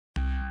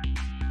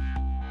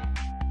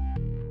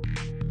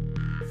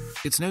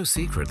It's no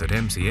secret that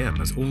MCM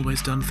has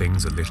always done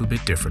things a little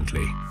bit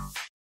differently.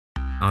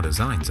 Our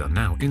designs are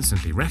now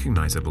instantly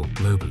recognizable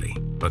globally,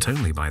 but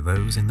only by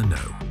those in the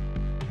know.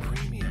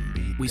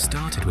 We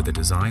started with a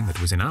design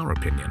that was, in our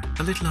opinion,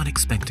 a little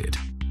unexpected.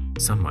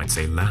 Some might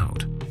say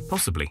loud,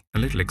 possibly a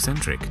little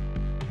eccentric.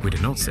 We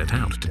did not set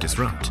out to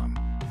disrupt.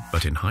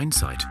 But in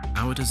hindsight,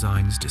 our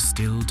designs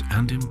distilled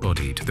and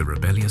embodied the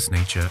rebellious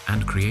nature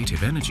and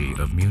creative energy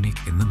of Munich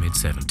in the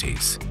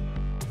mid-70s.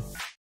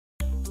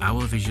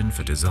 Our vision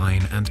for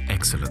design and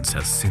excellence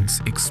has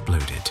since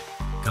exploded,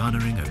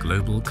 garnering a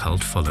global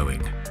cult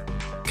following,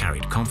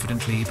 carried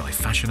confidently by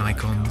fashion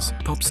icons,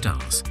 pop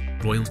stars,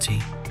 royalty,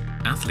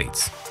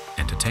 athletes,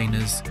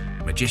 entertainers,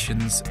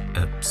 musicians,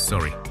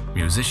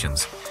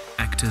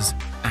 actors,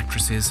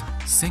 actresses,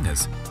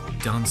 singers,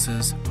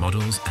 dancers,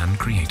 models, and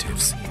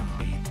creatives.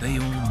 They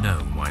all know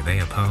why they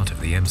are part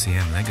of the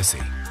MCM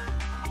legacy.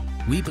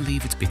 We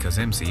believe it's because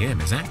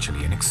MCM is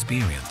actually an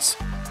experience.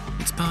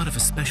 It's part of a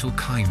special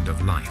kind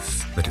of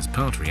life that is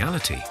part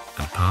reality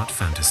and part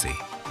fantasy.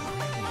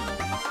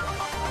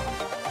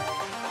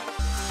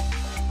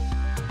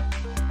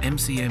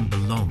 MCM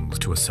belongs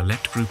to a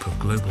select group of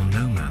global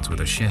nomads with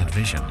a shared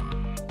vision.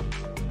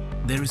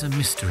 There is a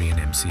mystery in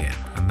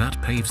MCM, and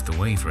that paves the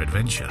way for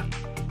adventure.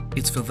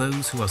 It's for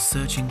those who are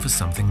searching for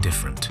something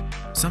different,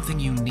 something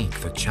unique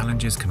that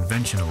challenges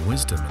conventional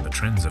wisdom and the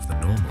trends of the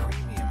normal.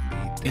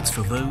 It's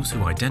for those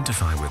who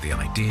identify with the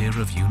idea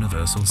of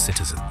universal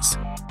citizens.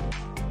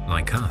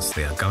 Like us,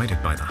 they are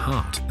guided by the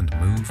heart and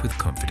move with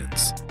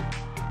confidence.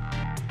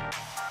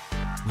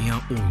 We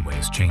are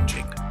always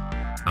changing.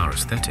 Our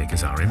aesthetic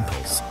is our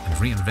impulse, and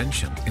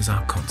reinvention is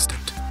our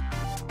constant.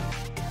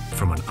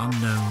 From an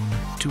unknown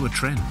to a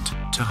trend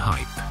to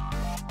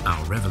hype,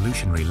 our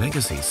revolutionary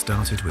legacy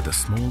started with a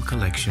small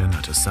collection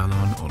at a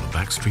salon on a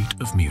back street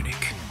of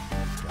Munich.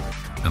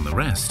 And the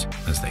rest,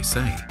 as they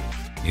say,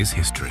 is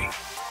history.